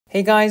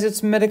Hey guys,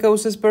 it's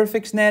Medicosis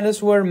Perfect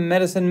Natus, where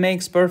medicine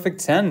makes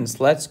perfect sense.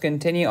 Let's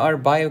continue our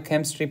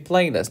biochemistry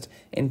playlist.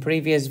 In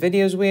previous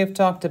videos, we have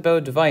talked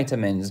about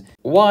vitamins.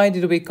 Why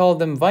did we call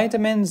them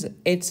vitamins?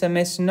 It's a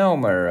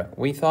misnomer.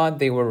 We thought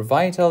they were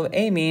vital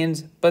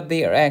amines, but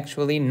they are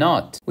actually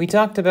not. We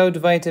talked about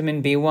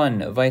vitamin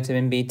B1,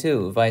 vitamin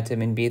B2,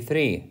 vitamin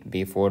B3.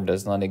 B4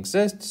 does not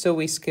exist, so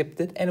we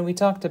skipped it, and we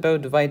talked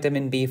about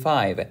vitamin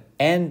B5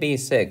 and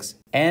B6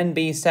 and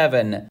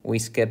B7. We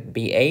skipped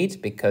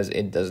B8 because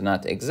it does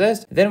not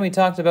exist. Then we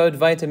talked about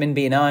vitamin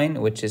B9,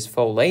 which is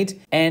folate,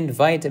 and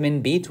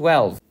vitamin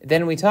B12.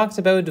 Then we talked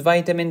about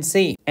vitamin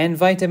C, and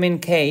vitamin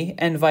K,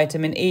 and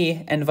vitamin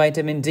E, and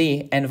vitamin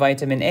D, and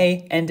vitamin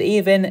A, and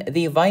even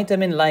the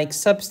vitamin-like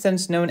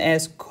substance known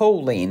as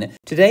choline.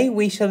 Today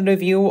we shall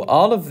review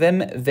all of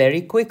them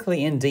very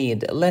quickly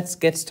indeed. Let's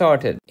get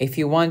started. If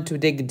you want to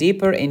dig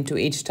deeper into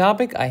each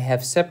topic, I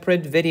have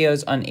separate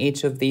videos on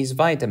each of these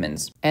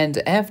vitamins. And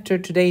after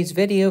today's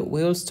video,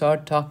 we'll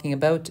start talking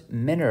about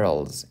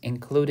minerals,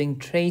 including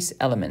trace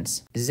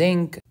elements,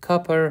 zinc,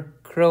 copper,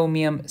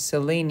 chromium,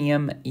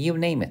 selenium, you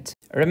name it.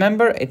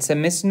 Remember, it's a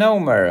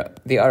misnomer.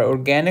 They are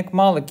organic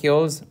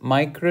molecules,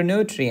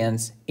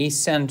 micronutrients,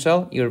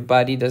 essential. Your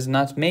body does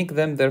not make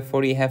them,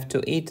 therefore you have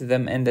to eat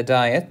them in the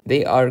diet.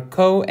 They are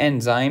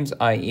coenzymes,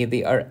 i.e.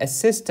 they are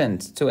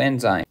assistants to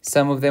enzymes.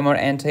 Some of them are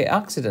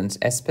antioxidants,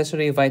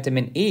 especially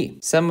vitamin E.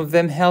 Some of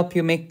them help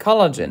you make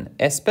collagen,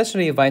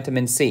 especially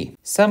vitamin C.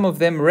 Some of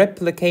them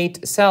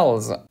replicate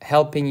cells,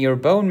 helping your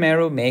bone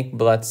marrow make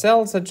blood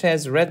cells such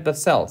as red blood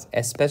cells,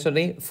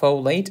 especially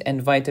folate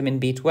and vitamin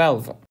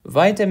B12.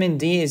 Vitamin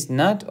D is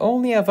not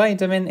only a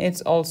vitamin,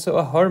 it's also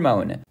a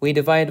hormone. We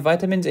divide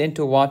vitamins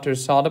into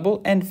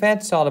water-soluble and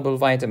fat-soluble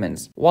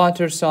vitamins.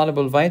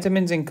 Water-soluble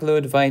vitamins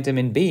include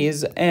vitamin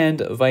B's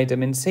and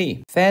vitamin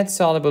C.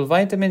 Fat-soluble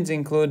vitamins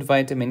include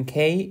vitamin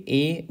K,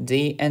 E,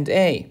 D, and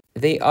A.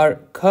 They are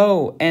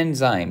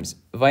coenzymes.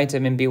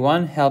 Vitamin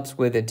B1 helps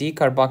with the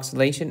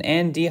decarboxylation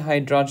and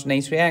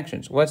dehydrogenase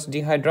reactions. What's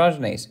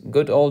dehydrogenase?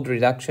 Good old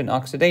reduction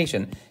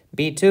oxidation.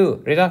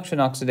 B2,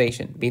 reduction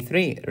oxidation.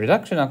 B3,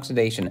 reduction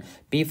oxidation.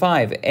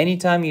 B5,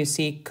 anytime you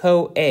see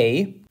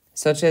CoA,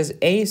 such as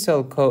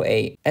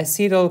acyl-CoA,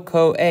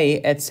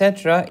 acetyl-CoA,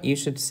 etc., you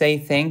should say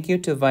thank you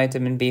to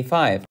vitamin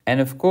B5.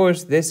 And of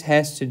course, this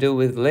has to do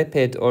with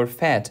lipid or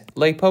fat.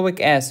 Lipoic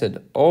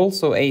acid,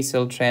 also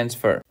acyl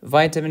transfer.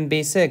 Vitamin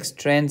B6,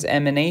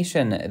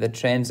 transamination. The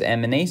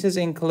transaminases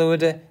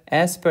include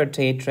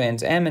aspartate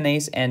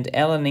transaminase and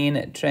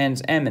alanine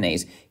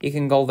transaminase. You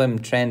can call them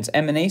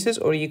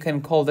transaminases or you can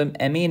call them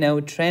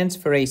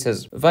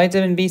aminotransferases.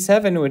 Vitamin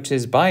B7, which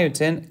is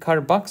biotin,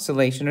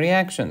 carboxylation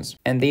reactions.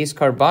 And these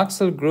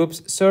carboxyl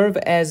groups serve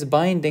as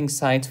binding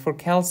sites for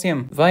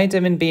calcium.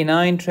 Vitamin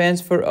B9,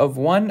 transfer of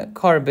one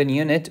carbon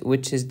unit,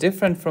 which is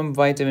different from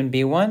vitamin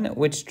B1,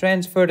 which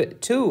transferred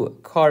 2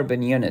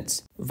 carbon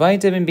units.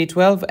 Vitamin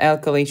B12,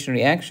 alkylation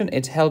reaction.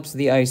 It helps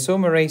the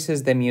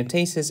isomerases, the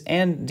mutases,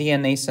 and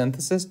DNA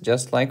synthesis,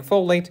 just like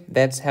folate.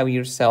 That's how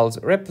your cells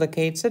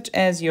replicate, such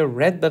as your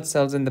red blood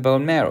cells in the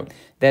bone marrow.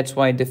 That's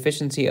why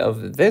deficiency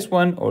of this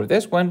one or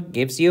this one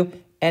gives you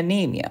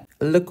anemia,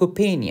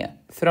 leukopenia,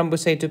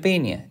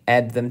 thrombocytopenia.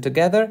 Add them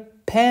together,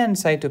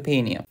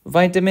 pancytopenia.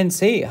 Vitamin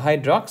C,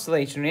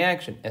 hydroxylation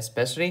reaction,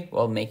 especially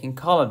while making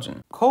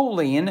collagen.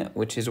 Choline,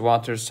 which is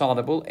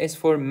water-soluble, is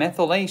for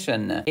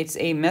methylation. It's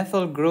a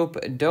methyl group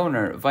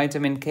donor.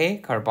 Vitamin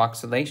K,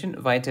 carboxylation.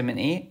 Vitamin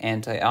E,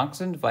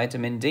 antioxidant.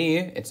 Vitamin D,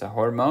 it's a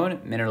hormone,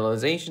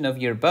 mineralization of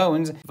your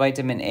bones.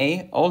 Vitamin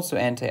A, also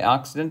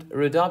antioxidant,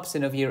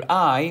 rhodopsin of your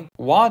eye.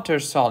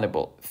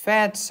 Water-soluble,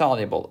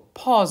 fat-soluble.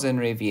 Pause and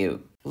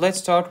review. Let's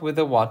start with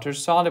the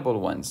water-soluble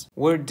ones,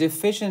 where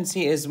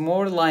deficiency is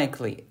more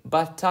likely,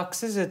 but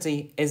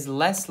toxicity is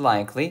less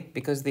likely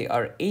because they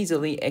are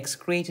easily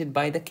excreted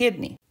by the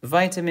kidney.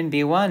 Vitamin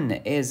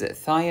B1 is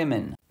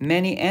thiamine.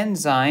 Many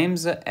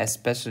enzymes,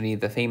 especially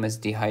the famous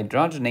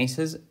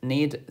dehydrogenases,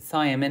 need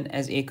thiamine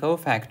as a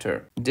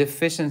cofactor.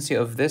 Deficiency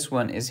of this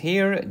one is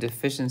here,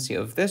 deficiency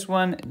of this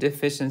one,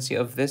 deficiency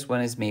of this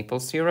one is maple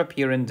syrup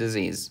urine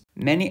disease.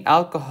 Many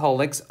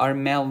alcoholics are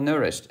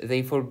malnourished.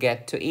 They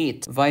forget to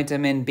eat.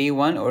 Vitamin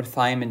B1 or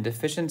thiamine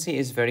deficiency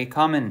is very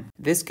common.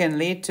 This can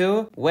lead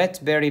to wet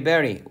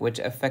beriberi, which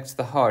affects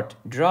the heart,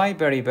 dry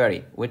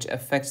beriberi, which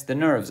affects the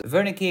nerves,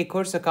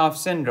 Wernicke-Korsakoff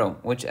syndrome,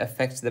 which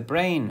affects the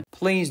brain.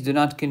 Please do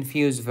not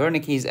confuse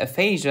Wernicke's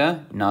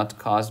aphasia, not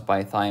caused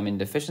by thiamine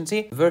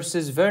deficiency,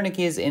 versus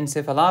Wernicke's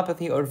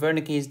encephalopathy or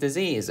Wernicke's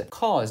disease,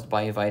 caused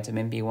by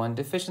vitamin B1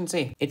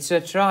 deficiency. It's a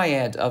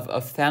triad of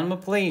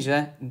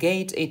ophthalmoplegia,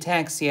 gait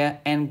ataxia,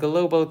 and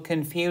global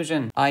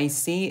confusion. I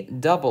see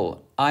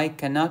double. I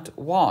cannot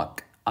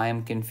walk. I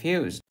am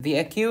confused. The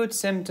acute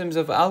symptoms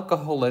of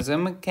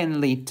alcoholism can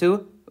lead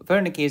to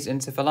Wernicke's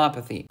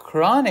encephalopathy.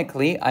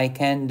 Chronically, I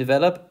can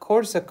develop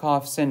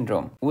Korsakoff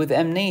syndrome with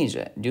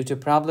amnesia due to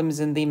problems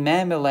in the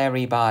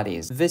mammillary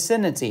bodies,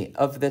 vicinity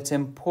of the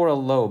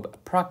temporal lobe,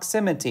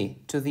 proximity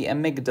to the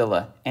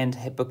amygdala and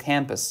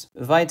hippocampus.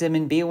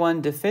 Vitamin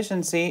B1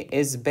 deficiency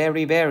is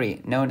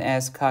beriberi, known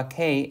as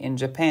Kakei in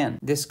Japan,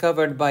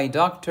 discovered by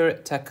Dr.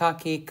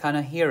 Takaki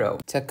Kanahiro.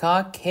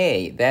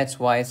 Takake, that's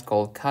why it's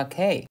called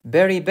Kakei.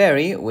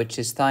 Beriberi, which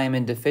is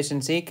thiamine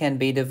deficiency, can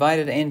be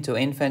divided into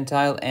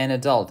infantile and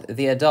adult.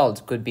 The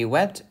adult could be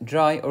wet,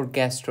 dry, or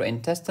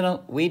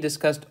gastrointestinal. We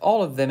discussed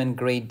all of them in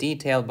great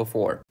detail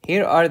before.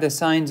 Here are the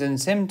signs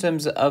and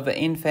symptoms of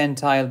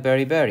infantile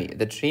beriberi.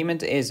 The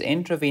treatment is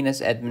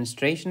intravenous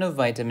administration of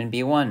vitamin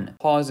B1.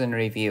 Pause and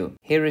review.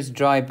 Here is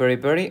dry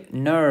beriberi,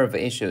 nerve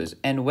issues,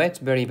 and wet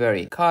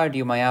beriberi,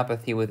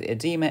 cardiomyopathy with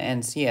edema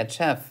and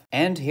CHF.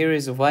 And here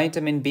is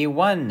vitamin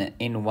B1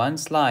 in one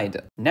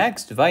slide.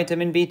 Next,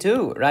 vitamin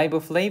B2,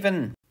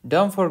 riboflavin.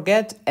 Don't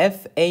forget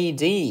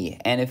FAD,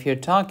 and if you're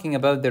talking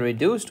about the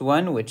reduced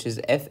one, which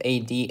is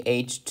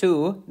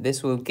FADH2,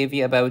 this will give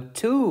you about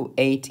 2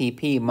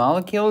 ATP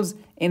molecules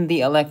in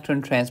the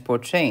electron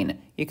transport chain.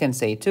 You can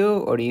say 2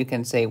 or you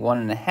can say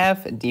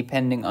 1.5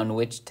 depending on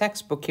which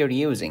textbook you're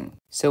using.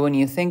 So when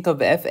you think of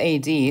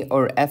FAD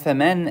or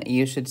FMN,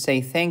 you should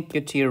say thank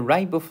you to your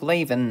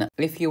riboflavin.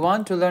 If you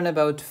want to learn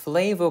about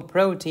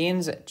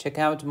flavoproteins, check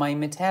out my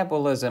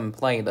metabolism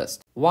playlist.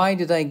 Why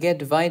did I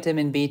get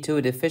vitamin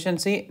B2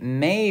 deficiency?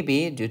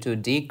 Maybe due to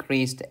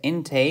decreased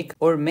intake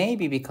or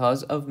maybe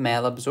because of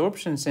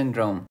malabsorption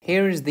syndrome.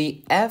 Here is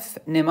the F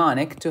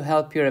mnemonic to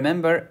help you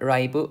remember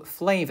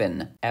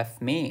riboflavin.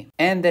 F me.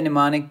 And the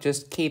mnemonic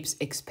just keeps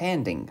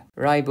expanding.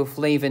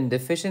 Riboflavin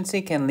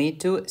deficiency can lead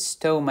to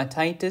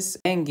stomatitis,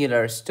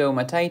 angular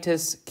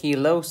stomatitis,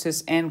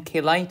 chelosis, and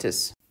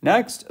cheilitis.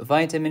 Next,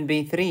 vitamin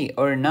B3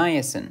 or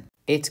niacin.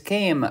 It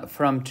came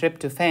from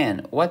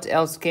tryptophan. What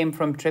else came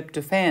from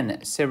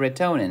tryptophan?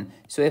 Serotonin.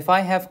 So if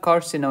I have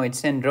carcinoid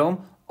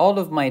syndrome, all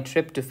of my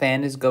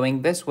tryptophan is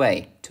going this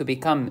way to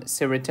become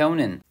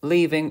serotonin,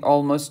 leaving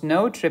almost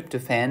no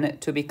tryptophan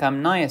to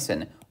become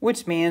niacin,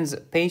 which means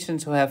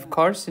patients who have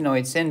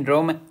carcinoid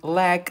syndrome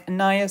lack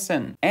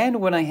niacin. And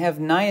when I have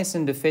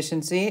niacin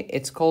deficiency,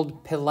 it's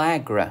called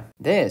pellagra.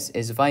 This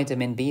is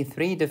vitamin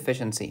B3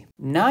 deficiency.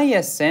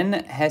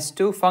 Niacin has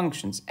two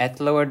functions.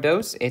 At lower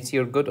dose, it's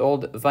your good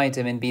old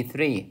vitamin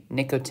B3,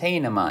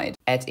 nicotinamide.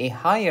 At a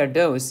higher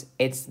dose,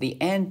 it's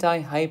the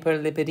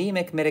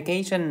anti-hyperlipidemic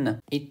medication.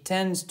 It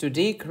tends to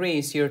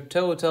decrease your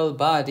total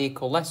body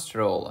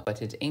cholesterol,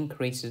 but it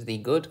increases the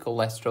good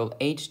cholesterol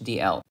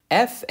HDL.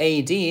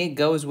 FAD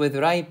goes with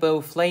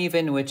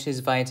riboflavin, which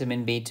is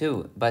vitamin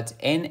B2, but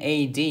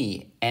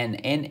NAD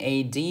and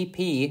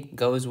NADP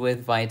goes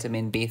with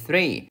vitamin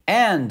B3.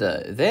 And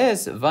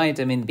this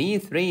vitamin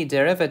B3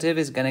 derivative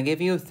is going to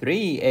give you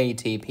 3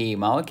 ATP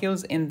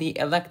molecules in the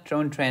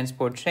electron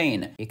transport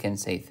chain. You can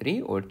say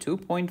 3 or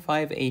 2.5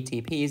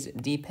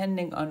 ATPs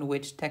depending on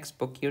which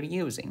textbook you're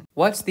using.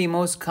 What's the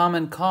most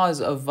common cause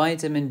of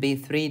vitamin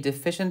B3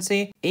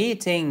 deficiency?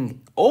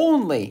 Eating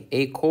only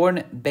a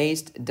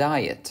corn-based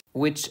diet,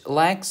 which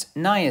lacks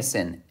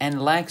niacin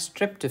and lacks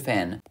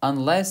tryptophan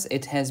unless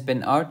it has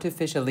been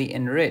artificially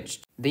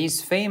enriched.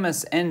 These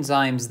famous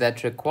enzymes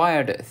that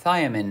required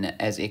thiamine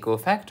as a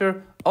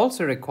cofactor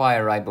also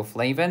require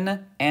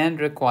riboflavin and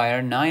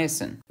require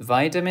niacin.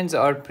 Vitamins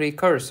are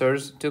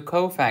precursors to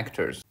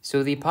cofactors.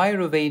 So the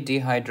pyruvate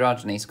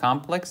dehydrogenase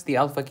complex, the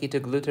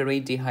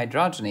alpha-ketoglutarate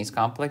dehydrogenase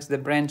complex, the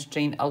branched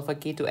chain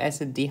alpha-keto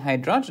acid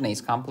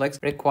dehydrogenase complex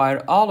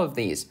require all of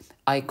these.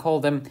 I call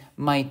them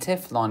my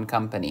Teflon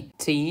company.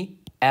 T-F-L-N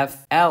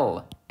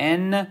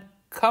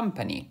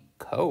company.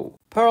 Co.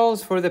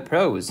 Pearls for the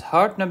pros.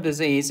 Hartnup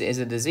disease is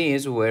a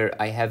disease where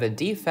I have a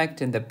defect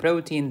in the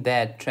protein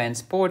that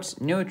transports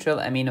neutral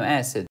amino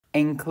acid,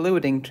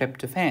 including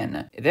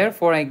tryptophan.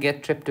 Therefore, I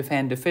get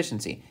tryptophan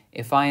deficiency.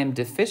 If I am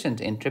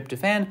deficient in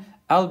tryptophan,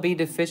 I'll be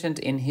deficient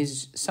in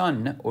his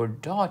son or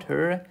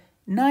daughter,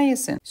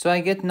 niacin. So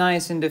I get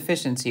niacin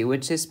deficiency,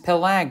 which is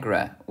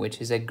pellagra,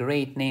 which is a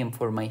great name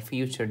for my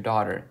future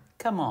daughter.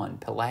 Come on,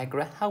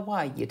 Pellagra, how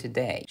are you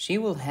today? She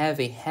will have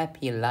a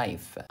happy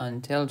life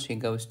until she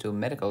goes to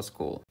medical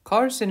school.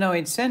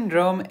 Carcinoid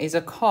syndrome is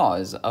a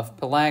cause of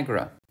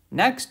pellagra.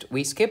 Next,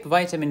 we skip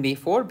vitamin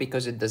B4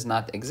 because it does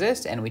not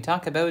exist, and we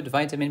talk about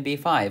vitamin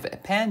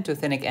B5,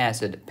 pantothenic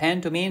acid.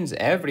 Panto means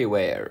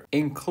everywhere,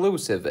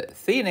 inclusive.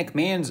 Thenic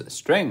means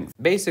strength.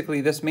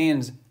 Basically, this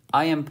means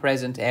I am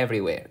present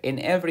everywhere. In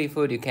every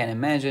food you can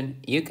imagine,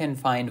 you can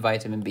find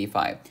vitamin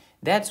B5.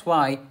 That's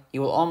why you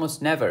will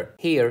almost never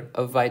hear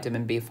of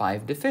vitamin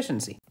B5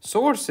 deficiency.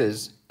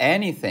 Sources: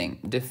 anything.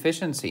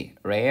 Deficiency,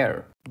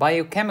 rare.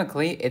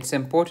 Biochemically, it's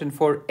important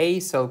for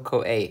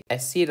acyl-CoA,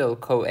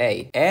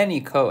 acetyl-CoA,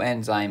 any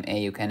coenzyme A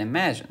you can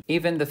imagine.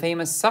 Even the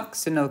famous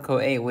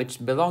succinyl-CoA,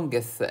 which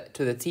belongeth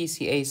to the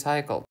TCA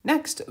cycle.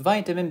 Next,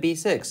 vitamin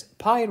B6,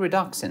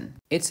 pyridoxine.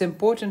 It's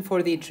important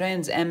for the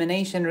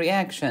transamination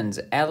reactions,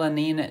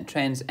 alanine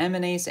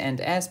transaminase and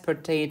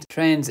aspartate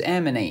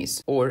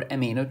transaminase, or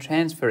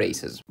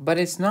aminotransferases. But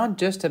it's not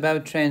just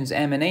about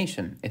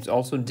transamination, it's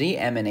also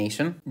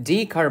deamination,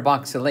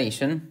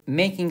 decarboxylation,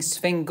 making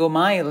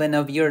sphingomyelin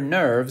of your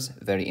nerves,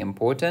 very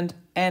important,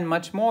 and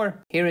much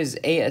more. Here is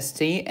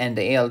AST and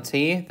ALT,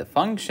 the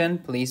function.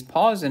 Please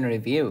pause and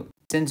review.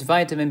 Since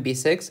vitamin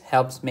B6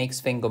 helps make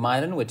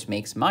sphingomyelin, which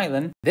makes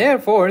myelin,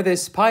 therefore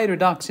this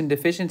pyridoxine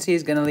deficiency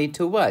is going to lead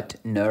to what?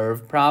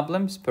 Nerve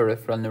problems,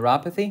 peripheral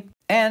neuropathy.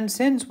 And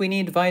since we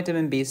need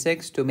vitamin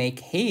B6 to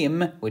make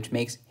heme, which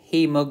makes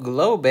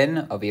hemoglobin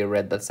of your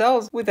red blood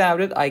cells, without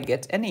it I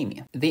get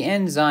anemia. The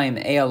enzyme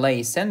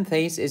ALA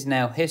synthase is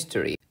now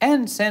history.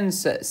 And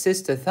since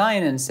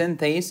cystathionine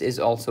synthase is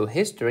also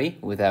history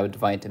without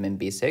vitamin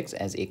B6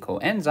 as a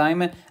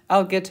coenzyme,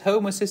 I'll get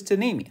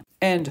homocystinemia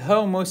and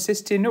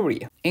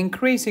homocystinuria,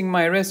 increasing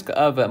my risk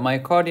of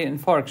myocardial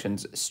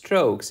infarctions,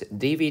 strokes,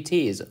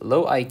 DVTs,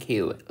 low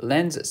IQ,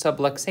 lens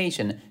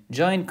subluxation,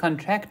 joint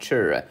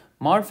contracture,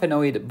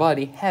 marfanoid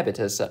body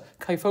habitus,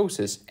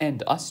 kyphosis,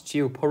 and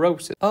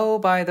osteoporosis. Oh,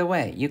 by the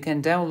way, you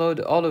can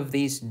download all of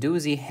these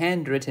doozy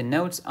handwritten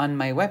notes on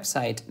my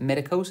website,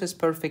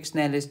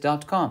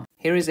 medicosisperfectionalis.com.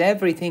 Here is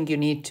everything you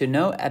need to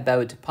know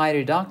about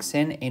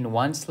pyridoxine in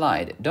one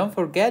slide. Don't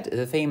forget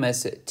the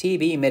famous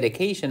TB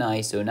medication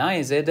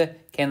isoniazid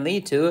can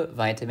lead to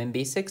vitamin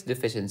B6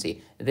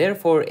 deficiency.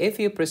 Therefore, if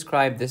you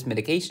prescribe this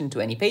medication to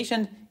any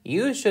patient,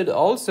 you should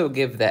also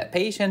give that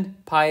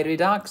patient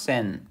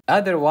pyridoxine.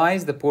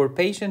 Otherwise, the poor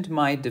patient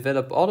might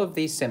develop all of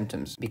these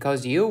symptoms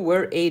because you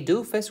were a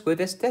doofus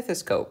with a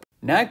stethoscope.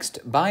 Next,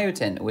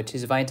 biotin, which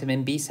is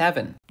vitamin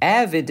B7.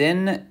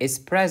 Avidin is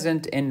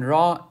present in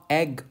raw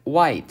egg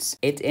whites.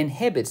 It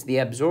inhibits the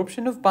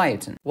absorption of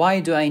biotin. Why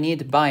do I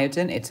need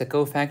biotin? It's a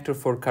cofactor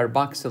for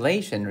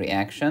carboxylation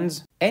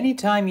reactions.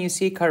 Anytime you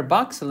see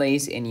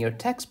carboxylase in your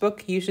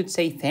textbook, you should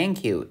say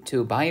thank you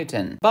to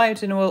biotin.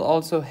 Biotin will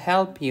also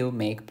help you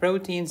make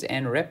proteins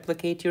and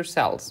replicate your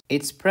cells.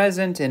 It's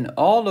present in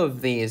all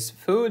of these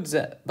foods,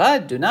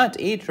 but do not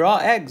eat raw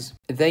eggs.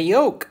 The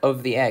yolk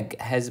of the egg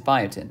has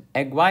biotin.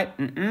 Egg white,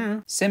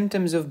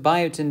 Symptoms of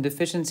biotin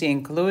deficiency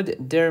include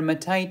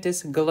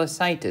dermatitis,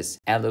 glossitis,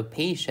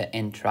 alopecia,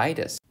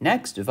 enteritis.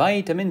 Next,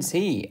 vitamin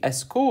C,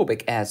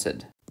 ascorbic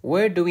acid.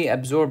 Where do we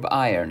absorb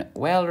iron?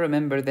 Well,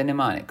 remember the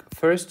mnemonic.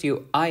 First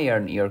you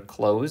iron your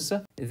clothes,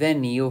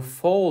 then you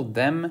fold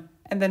them,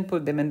 and then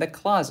put them in the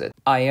closet.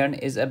 Iron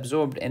is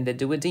absorbed in the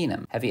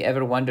duodenum. Have you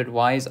ever wondered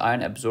why is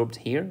iron absorbed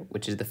here,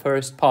 which is the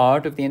first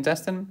part of the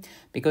intestine?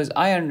 Because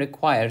iron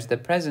requires the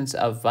presence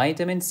of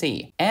vitamin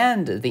C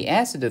and the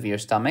acid of your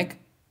stomach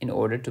in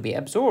order to be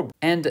absorbed.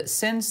 And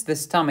since the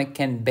stomach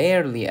can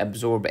barely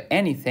absorb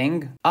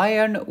anything,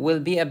 iron will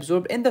be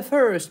absorbed in the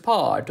first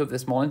part of the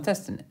small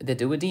intestine, the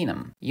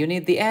duodenum. You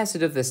need the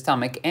acid of the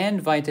stomach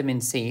and vitamin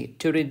C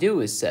to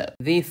reduce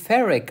the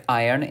ferric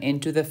iron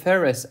into the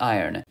ferrous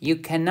iron. You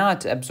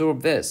cannot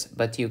absorb this,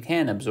 but you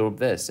can absorb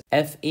this.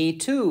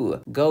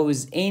 Fe2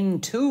 goes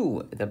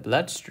into the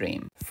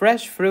bloodstream.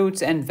 Fresh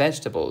fruits and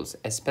vegetables,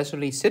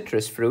 especially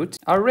citrus fruit,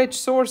 are rich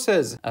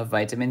sources of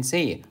vitamin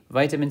C.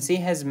 Vitamin C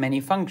has many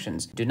functions.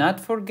 Do not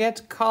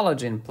forget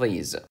collagen,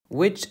 please.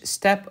 Which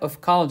step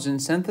of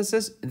collagen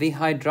synthesis? The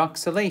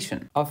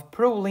hydroxylation of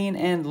proline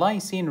and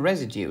lysine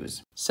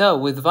residues. So,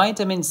 with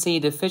vitamin C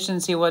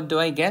deficiency, what do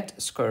I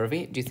get?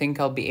 Scurvy. Do you think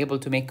I'll be able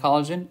to make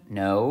collagen?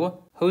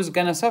 No. Who's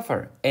gonna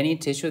suffer? Any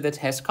tissue that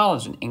has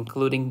collagen,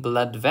 including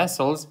blood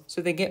vessels,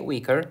 so they get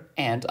weaker,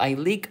 and I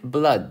leak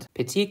blood.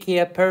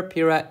 Petechia,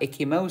 purpura,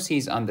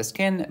 ecchymosis on the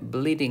skin,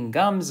 bleeding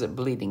gums,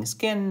 bleeding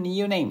skin,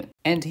 you name it.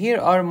 And here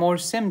are more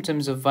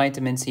symptoms of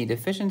vitamin C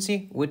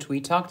deficiency, which we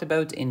talked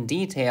about in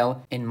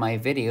detail in my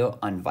video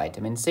on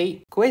vitamin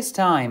C. Quiz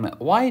time.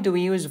 Why do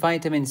we use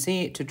vitamin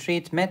C to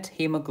treat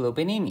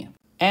methemoglobinemia?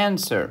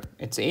 Answer.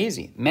 It's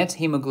easy.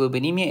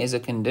 Methemoglobinemia is a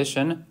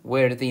condition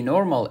where the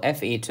normal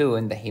Fe2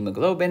 in the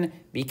hemoglobin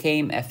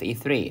became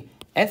Fe3.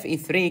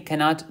 Fe3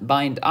 cannot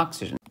bind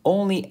oxygen.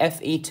 Only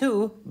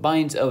Fe2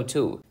 binds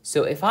O2.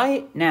 So if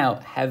I now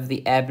have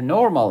the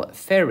abnormal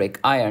ferric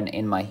iron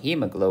in my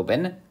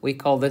hemoglobin, we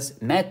call this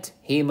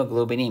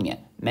methemoglobinemia.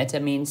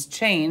 Meta means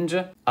change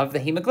of the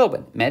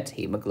hemoglobin.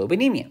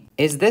 Methemoglobinemia.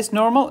 Is this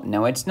normal?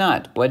 No, it's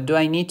not. What do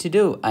I need to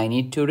do? I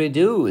need to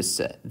reduce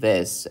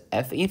this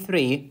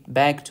Fe3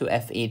 back to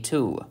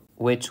Fe2,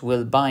 which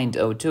will bind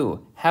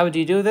O2. How do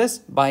you do this?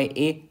 By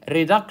a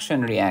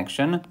reduction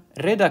reaction,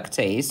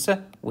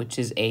 reductase, which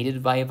is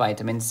aided by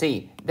vitamin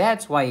C.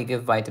 That's why you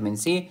give vitamin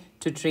C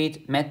to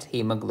treat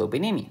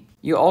methemoglobinemia.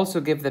 You also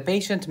give the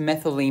patient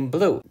methylene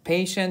blue.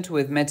 Patient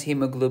with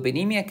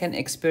methemoglobinemia can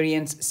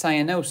experience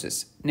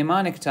cyanosis.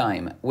 Mnemonic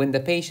time. When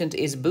the patient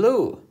is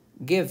blue,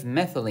 give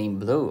methylene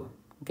blue.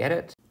 Get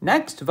it?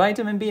 Next,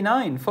 vitamin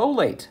B9,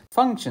 folate.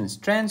 Functions,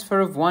 transfer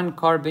of one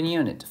carbon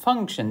unit.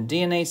 Function,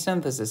 DNA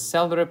synthesis,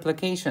 cell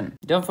replication.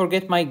 Don't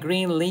forget my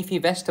green leafy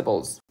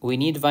vegetables. We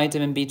need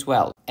vitamin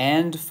B12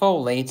 and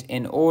folate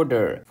in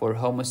order for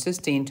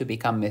homocysteine to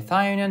become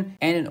methionine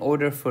and in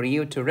order for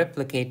you to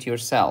replicate your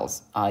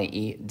cells,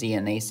 i.e.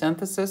 DNA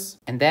synthesis.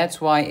 And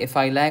that's why if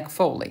I lack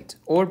folate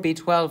or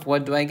B12,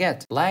 what do I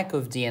get? Lack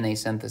of DNA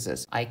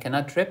synthesis. I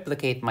cannot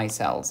replicate my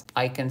cells.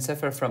 I can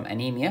suffer from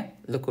anemia,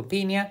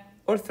 leukopenia,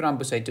 or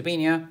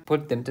thrombocytopenia.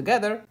 Put them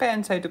together,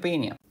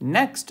 pancytopenia.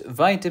 Next,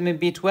 vitamin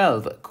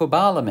B12,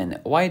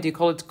 cobalamin. Why do you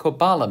call it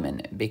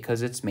cobalamin?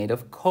 Because it's made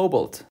of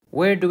cobalt.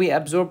 Where do we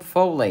absorb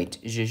folate?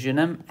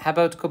 Jejunum. How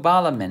about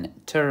cobalamin?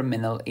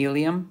 Terminal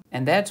ileum.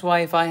 And that's why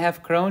if I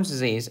have Crohn's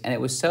disease and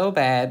it was so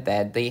bad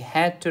that they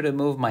had to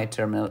remove my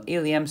terminal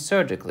ileum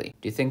surgically,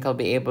 do you think I'll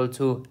be able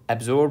to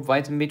absorb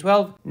vitamin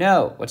B12?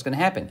 No. What's going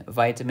to happen?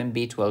 Vitamin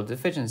B12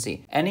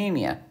 deficiency,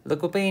 anemia,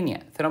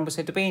 leukopenia,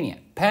 thrombocytopenia,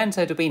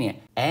 pancytopenia,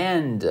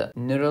 and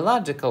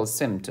neurological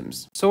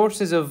symptoms.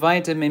 Sources of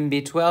vitamin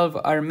B12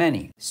 are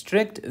many.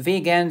 Strict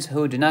vegans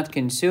who do not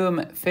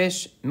consume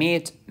fish,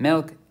 meat,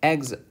 milk,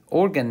 eggs,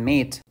 organ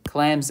meat,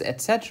 clams,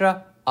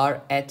 etc.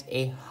 are at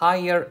a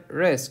higher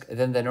risk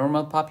than the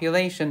normal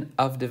population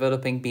of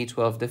developing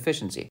B12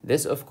 deficiency.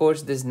 This, of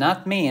course, does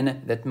not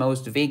mean that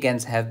most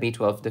vegans have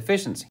B12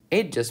 deficiency.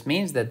 It just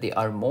means that they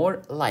are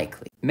more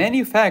likely.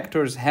 Many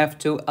factors have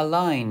to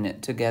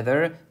align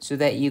together so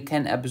that you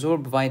can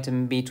absorb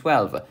vitamin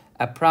B12.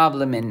 A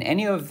problem in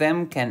any of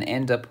them can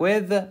end up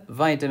with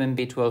vitamin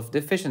B12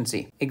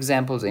 deficiency.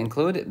 Examples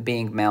include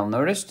being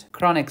malnourished,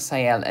 chronic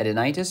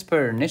sialadenitis,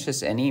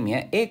 pernicious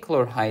anemia,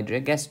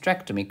 achlorhydria,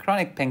 gastrectomy,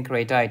 chronic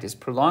pancreatitis,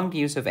 prolonged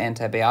use of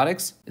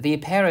antibiotics, the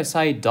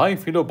parasite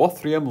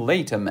Diphyllobothrium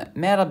latum,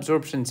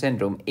 malabsorption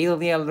syndrome,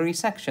 ileal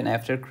resection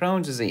after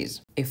Crohn's disease.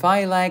 If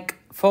I lack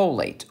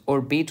folate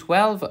or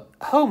B12,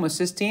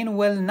 homocysteine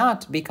will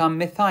not become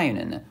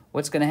methionine.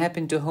 What's going to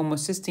happen to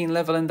homocysteine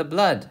level in the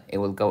blood? It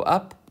will go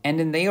up, and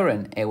in the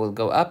urine, it will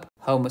go up.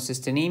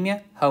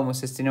 Homocystinemia,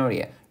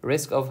 homocystinuria,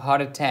 risk of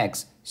heart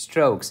attacks,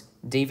 strokes,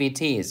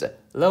 DVTs,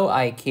 low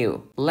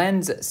IQ,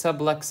 lens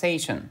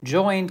subluxation,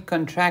 joint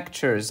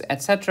contractures,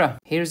 etc.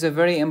 Here's a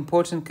very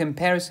important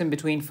comparison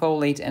between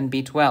folate and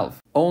B12.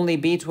 Only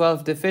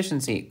B12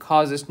 deficiency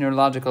causes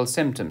neurological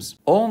symptoms.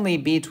 Only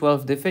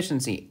B12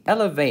 deficiency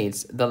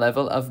elevates the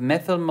level of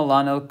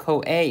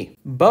methylmalonyl-CoA.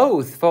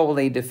 Both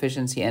folate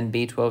deficiency and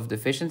B12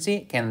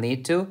 deficiency can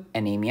lead to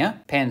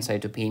anemia,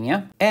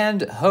 pancytopenia,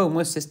 and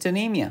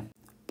homocystinemia.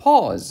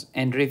 Pause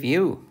and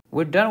review.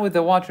 We're done with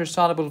the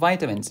water-soluble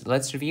vitamins.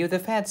 Let's review the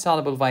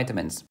fat-soluble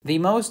vitamins. The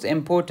most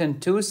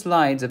important two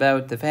slides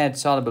about the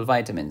fat-soluble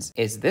vitamins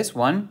is this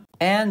one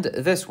and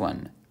this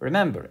one.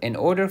 Remember, in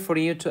order for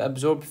you to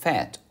absorb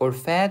fat or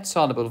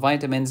fat-soluble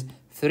vitamins,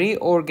 3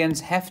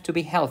 organs have to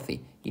be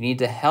healthy. You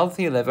need a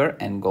healthy liver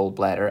and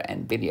gallbladder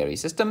and biliary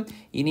system.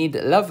 You need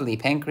lovely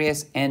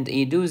pancreas and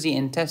a doozy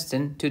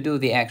intestine to do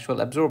the actual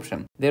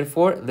absorption.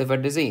 Therefore, liver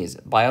disease,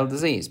 bile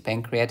disease,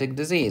 pancreatic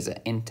disease,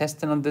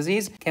 intestinal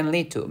disease can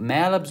lead to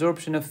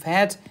malabsorption of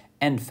fat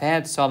and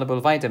fat-soluble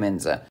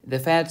vitamins. The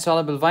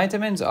fat-soluble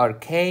vitamins are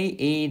K,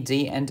 E,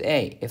 D, and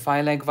A. If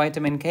I lack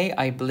vitamin K,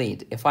 I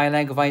bleed. If I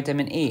lack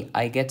vitamin E,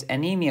 I get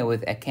anemia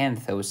with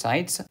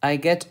acanthocytes. I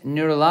get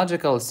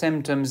neurological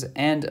symptoms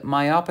and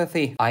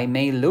myopathy. I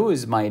may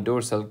lose my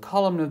dorsal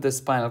column of the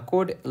spinal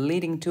cord,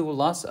 leading to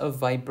loss of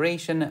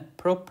vibration,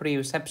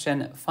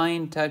 proprioception,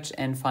 fine touch,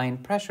 and fine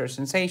pressure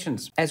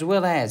sensations, as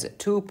well as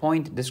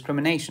 2-point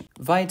discrimination.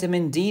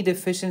 Vitamin D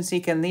deficiency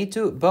can lead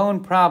to bone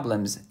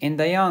problems. In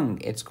the young,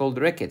 it's called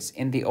rickets.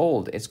 In the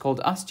old, it's called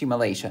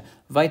osteomalacia.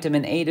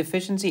 Vitamin A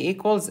deficiency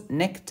equals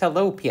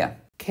nyctalopia,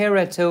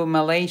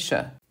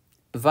 keratomalacia.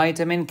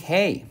 Vitamin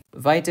K.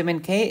 Vitamin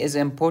K is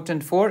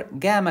important for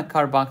gamma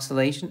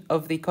carboxylation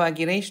of the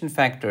coagulation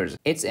factors.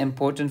 It's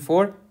important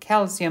for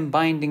calcium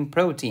binding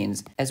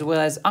proteins as well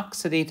as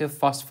oxidative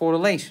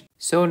phosphorylation.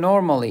 So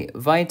normally,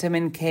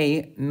 vitamin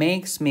K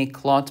makes me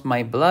clot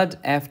my blood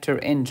after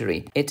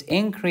injury. It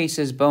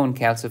increases bone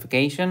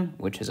calcification,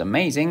 which is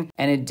amazing,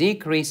 and it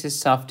decreases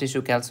soft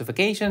tissue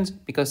calcifications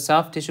because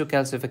soft tissue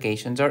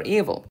calcifications are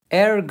evil.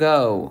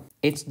 Ergo,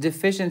 its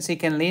deficiency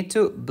can lead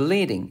to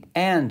bleeding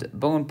and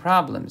bone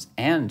problems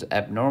and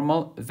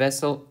abnormal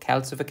vessel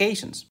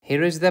calcifications.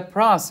 Here is the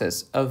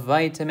process of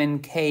vitamin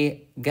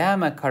K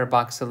gamma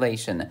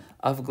carboxylation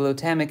of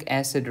glutamic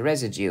acid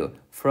residue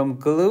from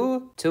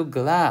glue to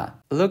GLA.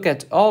 Look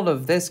at all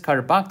of this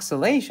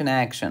carboxylation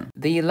action.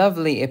 The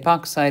lovely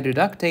epoxide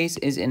reductase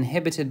is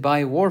inhibited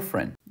by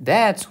warfarin.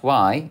 That's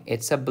why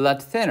it's a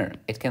blood thinner.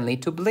 It can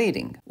lead to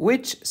bleeding.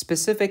 Which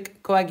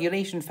specific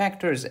coagulation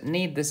factors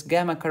need this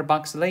gamma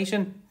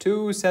carboxylation?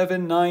 2,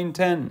 7, 9,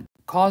 10.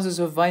 Causes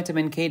of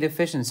vitamin K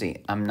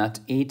deficiency. I'm not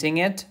eating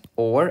it,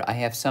 or I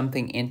have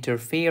something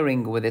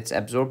interfering with its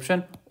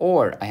absorption,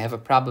 or I have a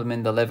problem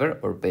in the liver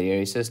or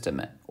biliary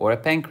system, or a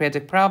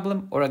pancreatic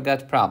problem or a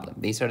gut problem.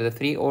 These are the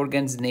 3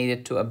 organs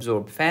needed to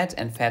absorb fat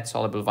and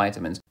fat-soluble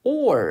vitamins.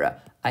 Or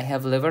I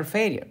have liver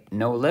failure.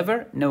 No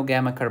liver, no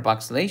gamma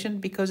carboxylation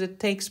because it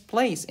takes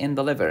place in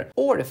the liver.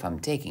 Or if I'm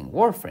taking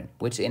warfarin,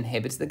 which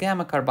inhibits the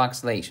gamma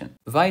carboxylation.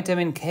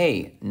 Vitamin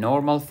K,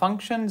 normal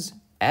functions,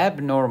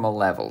 abnormal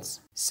levels.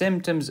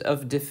 Symptoms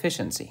of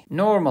deficiency.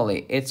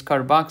 Normally, it's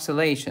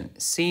carboxylation,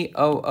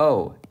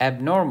 COO.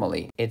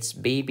 Abnormally, it's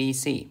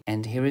BBC.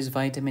 And here is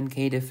vitamin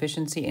K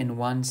deficiency in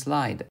one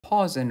slide.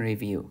 Pause and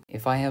review.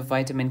 If I have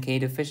vitamin K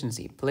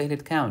deficiency,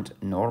 platelet count,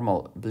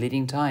 normal.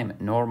 Bleeding time,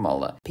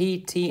 normal.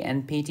 PT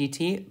and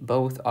PTT,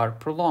 both are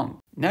prolonged.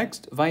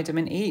 Next,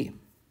 vitamin E.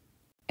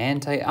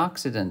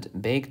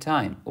 Antioxidant, big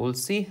time. We'll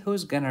see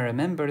who's gonna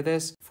remember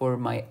this for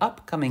my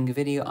upcoming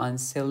video on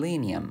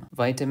selenium.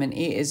 Vitamin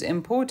E is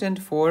important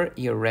for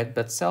your red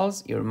blood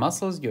cells, your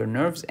muscles, your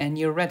nerves, and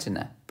your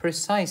retina,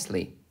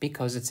 precisely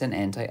because it's an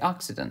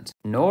antioxidant.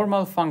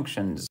 Normal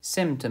functions,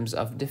 symptoms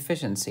of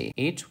deficiency.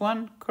 Each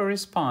one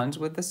corresponds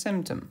with the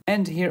symptom.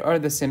 And here are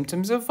the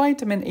symptoms of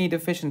vitamin E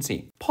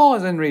deficiency.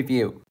 Pause and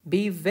review.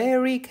 Be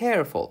very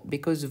careful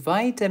because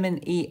vitamin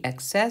E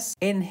excess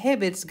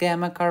inhibits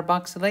gamma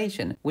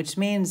carboxylation, which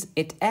means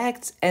it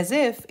acts as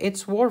if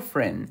it's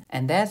warfarin.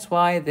 And that's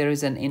why there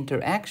is an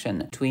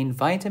interaction between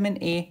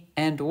vitamin E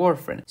and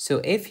warfarin.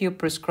 So if you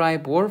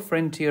prescribe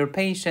warfarin to your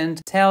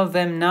patient, tell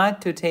them not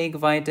to take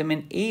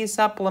vitamin E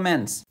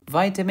supplements.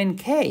 Vitamin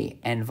K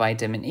and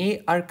vitamin E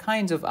are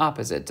kinds of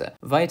opposite.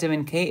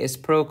 Vitamin K is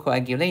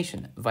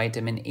pro-coagulation.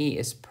 Vitamin E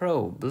is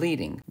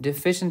pro-bleeding.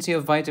 Deficiency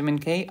of vitamin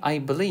K, I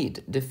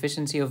bleed.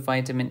 Deficiency of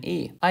vitamin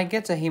E, I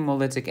get a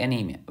hemolytic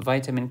anemia.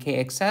 Vitamin K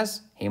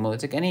excess,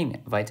 hemolytic anemia.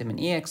 Vitamin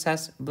E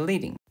excess,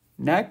 bleeding.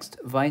 Next,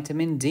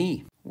 vitamin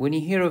D. When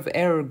you hear of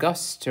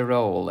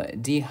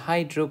ergosterol,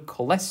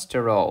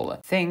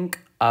 dehydrocholesterol, think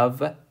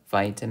of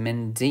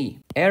vitamin D.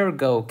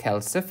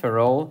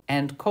 Ergocalciferol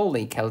and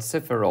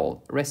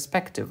cholecalciferol,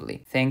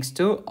 respectively, thanks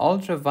to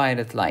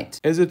ultraviolet light.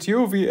 Is it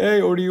UVA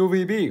or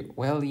UVB?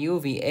 Well,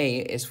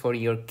 UVA is for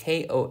your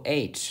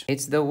KOH.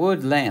 It's the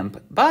wood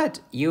lamp, but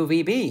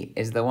UVB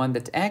is the one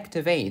that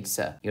activates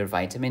your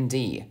vitamin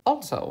D.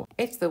 Also,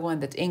 it's the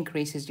one that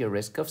increases your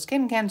risk of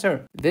skin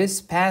cancer.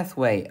 This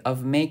pathway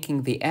of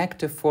making the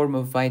active form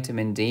of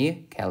vitamin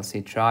D,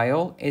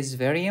 calcitriol, is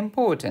very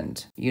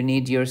important. You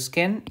need your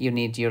skin, you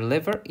need your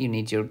liver, you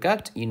need your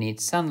gut, you need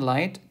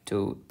sunlight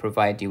to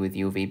provide you with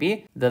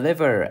UVB. The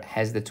liver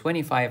has the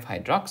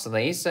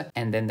 25-hydroxylase,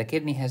 and then the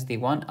kidney has the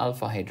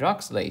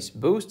 1-alpha-hydroxylase,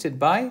 boosted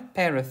by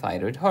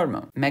parathyroid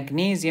hormone.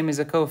 Magnesium is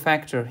a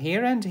cofactor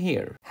here and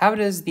here. How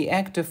does the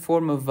active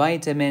form of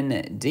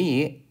vitamin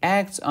D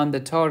act on the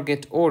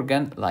target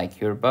organ,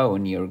 like your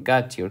bone, your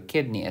gut, your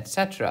kidney,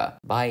 etc.?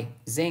 By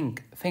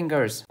zinc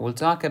fingers. We'll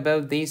talk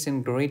about these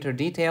in greater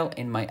detail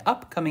in my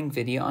upcoming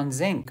video on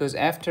zinc, because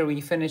after we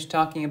finish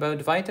talking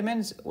about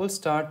vitamins, we'll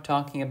start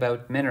talking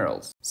about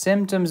minerals.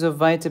 Symptoms of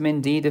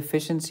vitamin D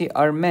deficiency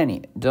are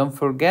many. Don't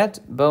forget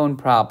bone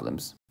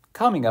problems.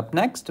 Coming up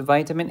next,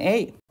 vitamin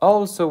A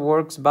also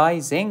works by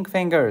zinc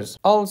fingers.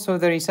 Also,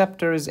 the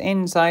receptor is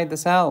inside the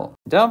cell.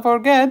 Don't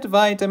forget,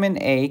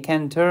 vitamin A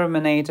can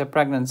terminate a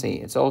pregnancy.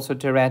 It's also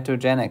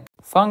teratogenic.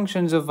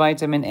 Functions of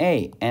vitamin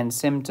A and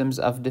symptoms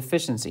of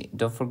deficiency.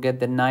 Don't forget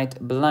the night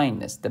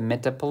blindness, the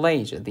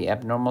metaplasia, the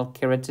abnormal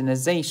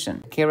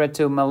keratinization,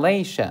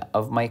 keratomalacia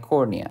of my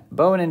cornea,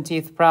 bone and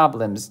teeth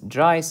problems,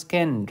 dry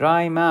skin,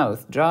 dry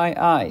mouth, dry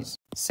eyes.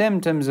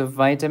 Symptoms of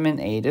vitamin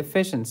A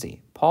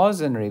deficiency.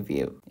 Pause and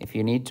review. If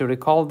you need to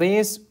recall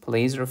these,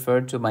 please refer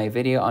to my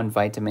video on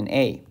vitamin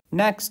A.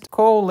 Next,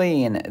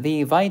 choline,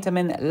 the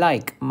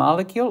vitamin-like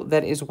molecule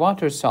that is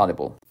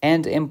water-soluble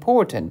and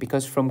important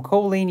because from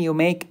choline you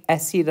make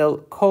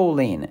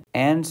acetylcholine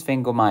and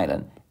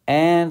sphingomyelin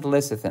and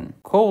lecithin.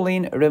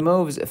 Choline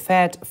removes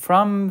fat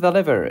from the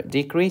liver,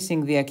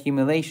 decreasing the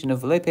accumulation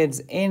of lipids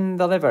in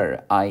the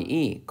liver,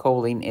 i.e.,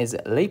 choline is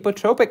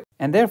lipotropic,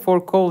 and therefore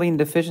choline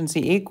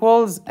deficiency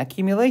equals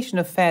accumulation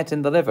of fat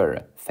in the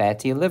liver,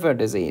 fatty liver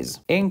disease,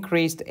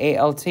 increased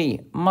ALT,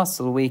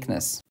 muscle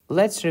weakness.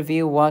 Let's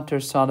review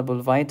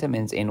water-soluble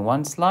vitamins in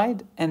one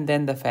slide and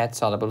then the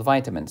fat-soluble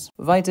vitamins.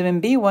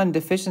 Vitamin B1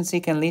 deficiency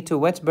can lead to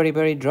wet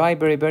beriberi, dry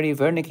beriberi,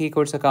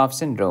 Wernicke-Korsakoff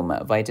syndrome.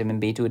 Vitamin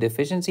B2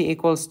 deficiency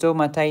equals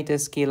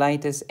stomatitis,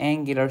 cheilitis,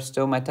 angular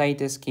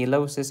stomatitis,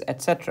 chelosis,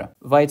 etc.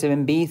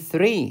 Vitamin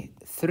B3,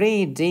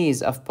 3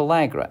 Ds of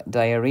pellagra,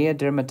 diarrhea,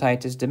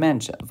 dermatitis,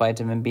 dementia.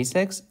 Vitamin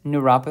B6,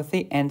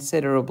 neuropathy, and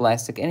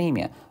sideroblastic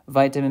anemia.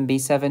 Vitamin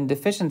B7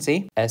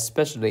 deficiency,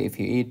 especially if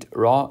you eat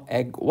raw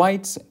egg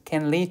whites,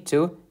 can lead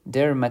to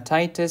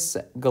dermatitis,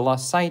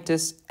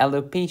 glossitis,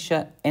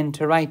 alopecia,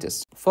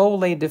 enteritis.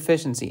 Folate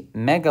deficiency,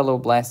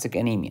 megaloblastic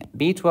anemia.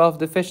 B12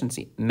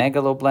 deficiency,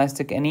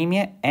 megaloblastic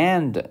anemia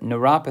and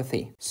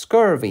neuropathy.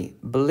 Scurvy,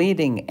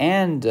 bleeding,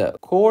 and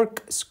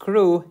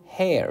corkscrew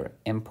hair,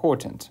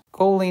 important.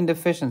 Choline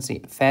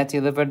deficiency, fatty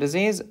liver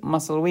disease,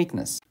 muscle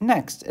weakness.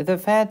 Next, the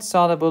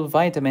fat-soluble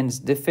vitamins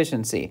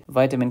deficiency.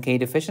 Vitamin K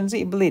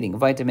deficiency, bleeding.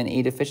 Vitamin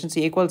E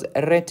deficiency equals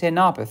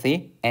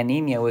retinopathy,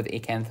 anemia with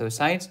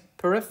acanthocytes,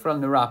 peripheral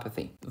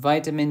neuropathy,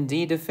 vitamin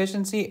D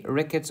deficiency,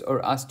 rickets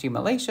or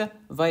osteomalacia,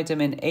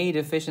 vitamin A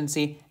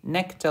deficiency,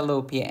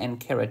 nectalopia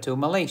and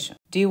keratomalacia.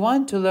 Do you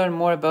want to learn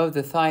more about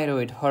the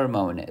thyroid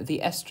hormone,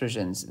 the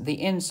estrogens, the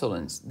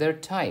insulins, their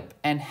type,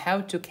 and how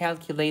to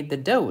calculate the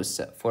dose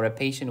for a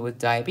patient with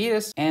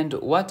diabetes, and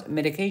what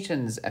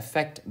medications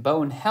affect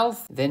bone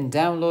health? Then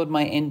download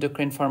my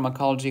endocrine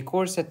pharmacology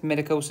course at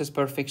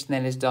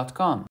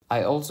medicosisperfectionalis.com.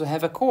 I also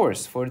have a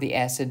course for the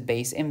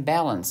acid-base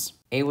imbalance.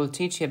 It will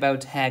teach you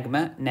about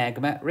HAGMA,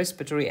 NAGMA,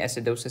 respiratory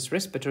acidosis,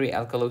 respiratory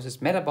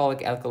alkalosis, metabolic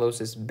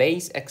alkalosis,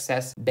 base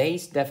excess,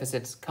 base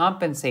deficits,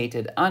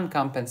 compensated,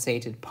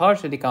 uncompensated,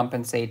 partially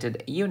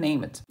compensated, you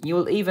name it. You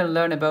will even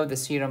learn about the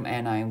serum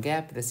anion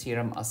gap, the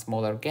serum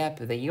osmolar gap,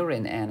 the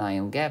urine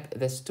anion gap,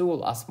 the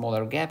stool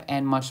osmolar gap,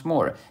 and much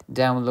more.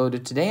 Download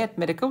it today at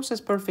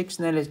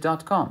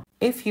medicosisperfectionalis.com.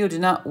 If you do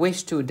not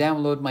wish to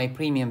download my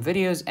premium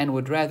videos and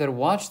would rather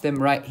watch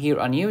them right here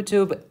on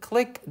YouTube,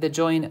 click the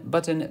join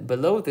button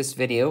below this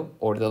video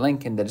or the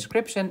link in the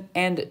description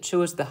and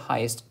choose the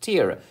highest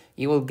tier.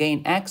 You will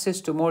gain access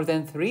to more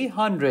than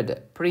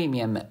 300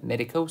 premium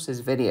Medicosis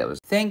videos.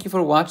 Thank you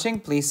for watching.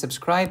 Please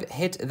subscribe,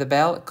 hit the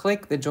bell,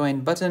 click the join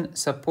button,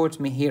 support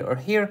me here or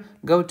here.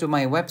 Go to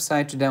my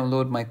website to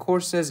download my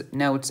courses,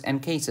 notes,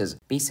 and cases.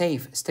 Be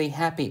safe, stay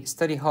happy,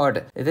 study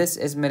hard. This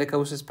is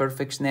Medicosis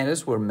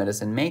Perfectionalis, where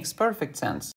medicine makes perfect sense.